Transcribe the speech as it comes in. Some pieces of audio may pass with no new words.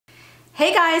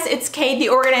Hey guys, it's Kate, the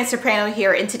Organized Soprano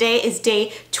here, and today is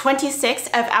day 26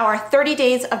 of our 30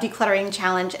 days of decluttering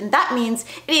challenge, and that means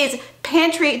it is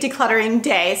pantry decluttering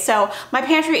day. So my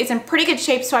pantry is in pretty good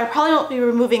shape, so I probably won't be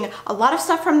removing a lot of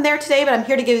stuff from there today, but I'm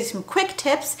here to give you some quick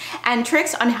tips and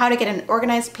tricks on how to get an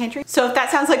organized pantry. So if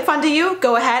that sounds like fun to you,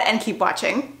 go ahead and keep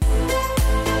watching.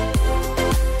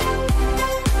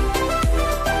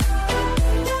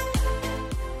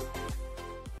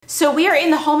 So we are in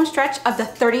the home stretch of the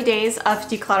 30 days of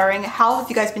decluttering. How have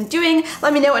you guys been doing?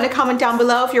 Let me know in a comment down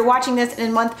below. If you're watching this in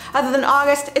a month other than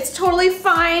August, it's totally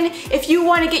fine. If you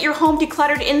want to get your home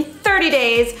decluttered in 30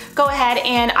 days, go ahead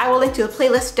and I will link to a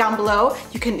playlist down below.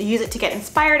 You can use it to get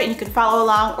inspired and you can follow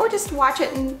along or just watch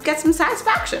it and get some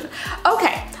satisfaction.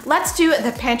 Okay, let's do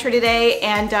the pantry today,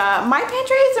 and my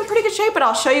pantry is in pretty good shape, but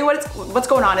I'll show you what's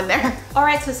going on in there. All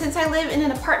right, so since I live in an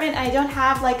apartment, I don't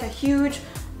have like a huge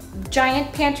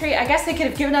giant pantry. I guess they could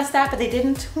have given us that, but they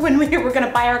didn't when we were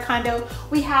gonna buy our condo.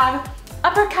 We have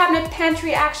upper cabinet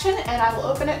pantry action, and I will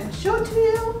open it and show it to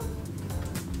you.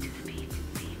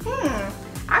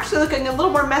 Actually looking a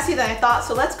little more messy than I thought,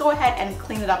 so let's go ahead and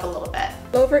clean it up a little bit.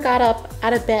 Clover got up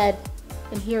out of bed,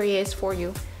 and here he is for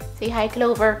you. Say hi,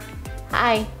 Clover.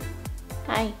 Hi.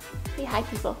 Hi. Say hi,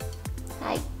 people.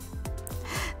 Hi.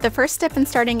 The first step in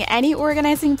starting any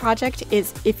organizing project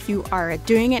is, if you are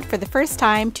doing it for the first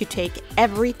time, to take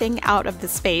everything out of the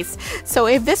space. So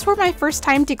if this were my first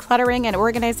time decluttering and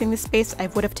organizing the space, I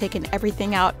would have taken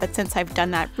everything out, but since I've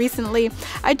done that recently,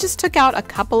 I just took out a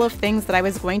couple of things that I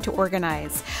was going to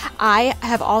organize. I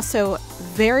have also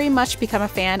very much become a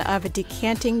fan of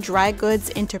decanting dry goods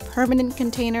into permanent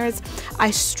containers. I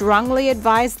strongly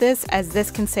advise this, as this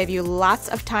can save you lots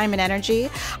of time and energy.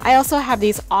 I also have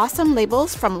these awesome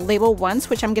labels from Label Once,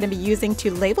 which I'm going to be using to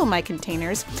label my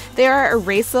containers. They are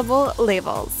erasable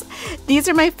labels. These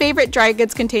are my favorite dry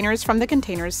goods containers from the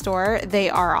Container Store. They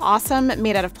are awesome,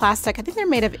 made out of plastic. I think they're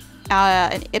made of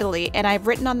in Italy, and I've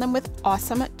written on them with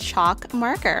awesome chalk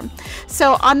marker.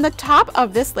 So on the top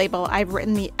of this label, I've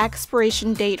written the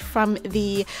expiration date from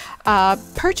the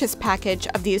purchase package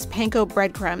of these panko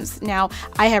breadcrumbs. Now,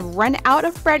 I have run out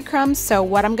of breadcrumbs, so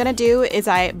what I'm gonna do is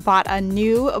I bought a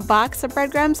new box of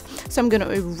breadcrumbs, so I'm gonna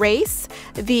erase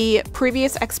the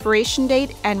previous expiration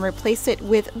date and replace it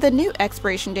with the new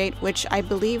expiration date, which I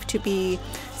believe to be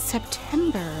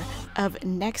September of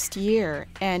next year.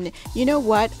 And you know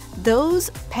what? Those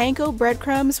panko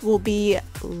breadcrumbs will be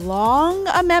long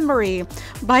a memory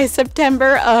by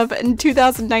September of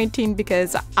 2019,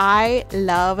 because I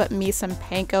love me some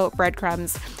panko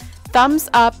breadcrumbs. Thumbs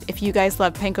up if you guys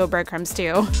love panko breadcrumbs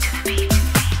too.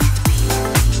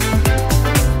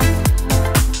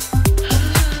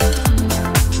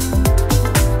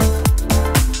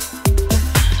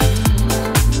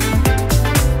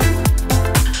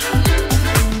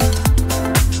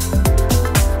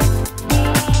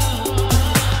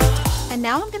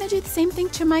 Now I'm going to do the same thing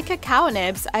to my cacao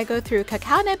nibs. I go through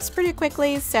cacao nibs pretty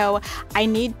quickly, so I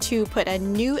need to put a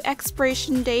new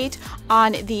expiration date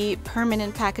on the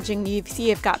permanent packaging. You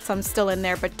see I've got some still in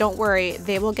there, but don't worry,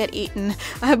 they will get eaten.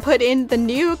 I put in the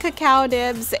new cacao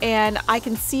nibs, and I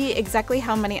can see exactly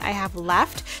how many I have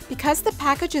left because the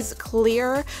package is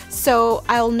clear, so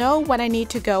I'll know when I need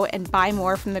to go and buy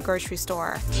more from the grocery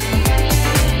store.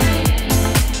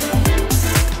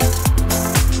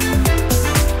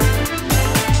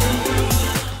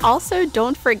 Also,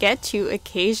 don't forget to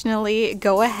occasionally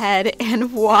go ahead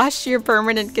and wash your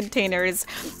permanent containers.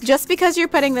 Just because you're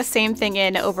putting the same thing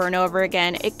in over and over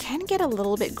again, it can get a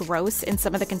little bit gross in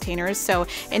some of the containers. So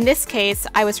in this case,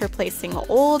 I was replacing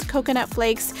old coconut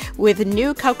flakes with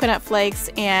new coconut flakes,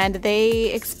 and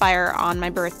they expire on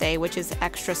my birthday, which is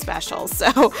extra special.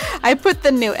 So I put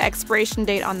the new expiration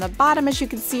date on the bottom, as you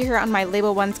can see here on my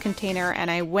Label Once container, and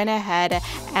I went ahead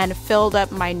and filled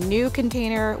up my new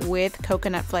container with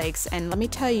coconut flakes, and let me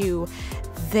tell you,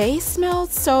 they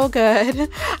smelled so good.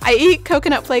 I eat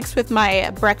coconut flakes with my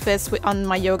breakfast on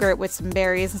my yogurt with some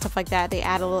berries and stuff like that. They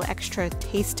add a little extra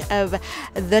taste of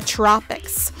the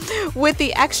tropics. With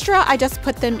the extra, I just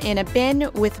put them in a bin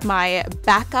with my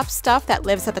backup stuff that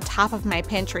lives at the top of my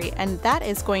pantry, and that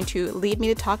is going to lead me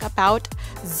to talk about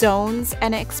zones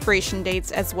and expiration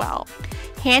dates as well.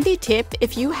 Handy tip,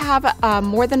 if you have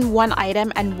more than one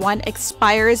item and one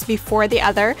expires before the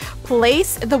other,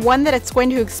 place the one that it's going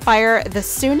to expire the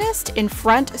soonest in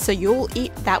front, so you'll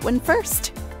eat that one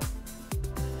first.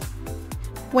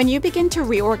 When you begin to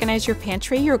reorganize your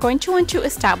pantry, you're going to want to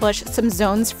establish some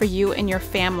zones for you and your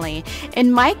family. In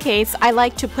my case, I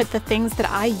like to put the things that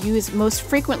I use most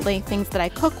frequently, things that I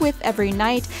cook with every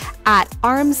night, at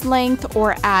arm's length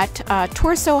or at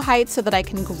torso height so that I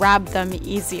can grab them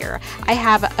easier. I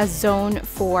have a zone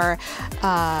for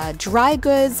dry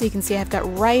goods. You can see I've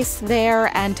got rice there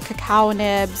and cacao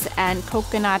nibs and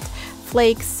coconut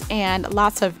flakes and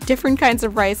lots of different kinds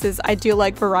of rices. I do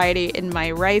like variety in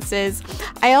my rices.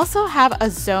 I also have a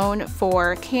zone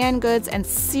for canned goods and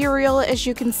cereal, as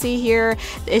you can see here.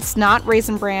 It's not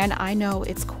Raisin Bran, I know,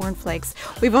 it's cornflakes.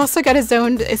 We've also got a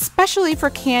zone especially for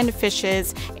canned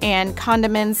fishes and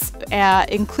condiments,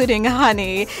 including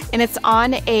honey, and it's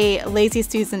on a Lazy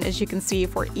Susan, as you can see,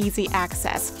 for easy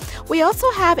access. We also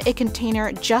have a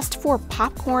container just for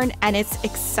popcorn and its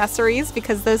accessories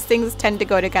because those things tend to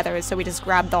go together. So we just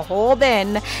grab the whole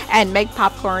bin and make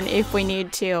popcorn if we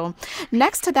need to.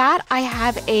 Next to that, I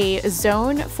have a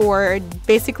zone for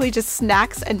basically just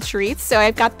snacks and treats. So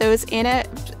I've got those in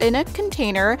a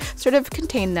container, sort of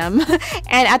contain them.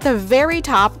 And at the very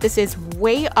top, this is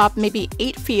way up, maybe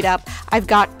 8 feet up, I've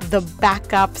got the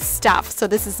backup stuff. So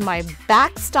this is my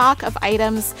back stock of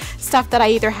items, stuff that I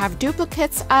either have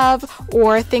duplicates of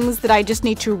or things that I just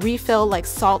need to refill, like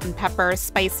salt and pepper,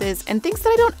 spices, and things that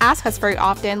I don't access very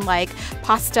often, like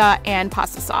pasta and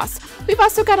pasta sauce. We've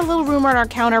also got a little room on our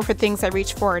counter for things I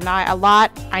reach for not a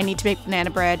lot. I need to make banana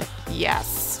bread,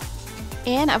 yes.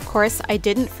 And of course, I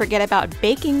didn't forget about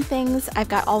baking things. I've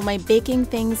got all my baking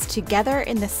things together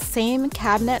in the same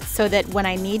cabinet so that when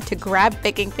I need to grab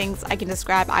baking things, I can just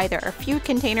grab either a few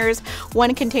containers,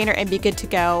 one container, and be good to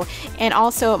go. And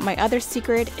also, my other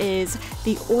secret is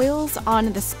the oils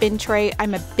on the spin tray.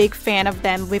 I'm a big fan of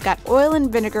them. We've got oil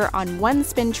and vinegar on one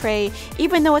spin tray.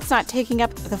 Even though it's not taking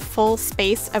up the full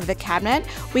space of the cabinet,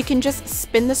 we can just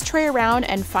spin this tray around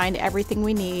and find everything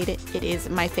we need. It is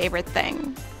my favorite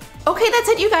thing. Okay, that's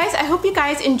it, you guys. I hope you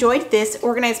guys enjoyed this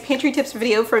organized pantry tips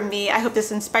video from me. I hope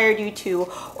this inspired you to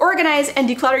organize and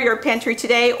declutter your pantry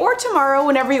today or tomorrow,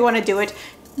 whenever you want to do it.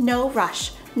 No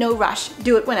rush. No rush.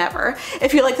 Do it whenever.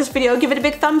 If you like this video, give it a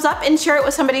big thumbs up and share it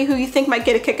with somebody who you think might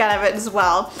get a kick out of it as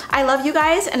well. I love you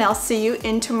guys, and I'll see you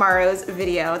in tomorrow's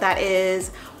video. That is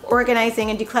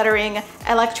organizing and decluttering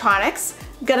electronics.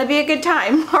 Gonna be a good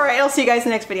time. All right, I'll see you guys in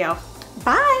the next video.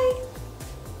 Bye.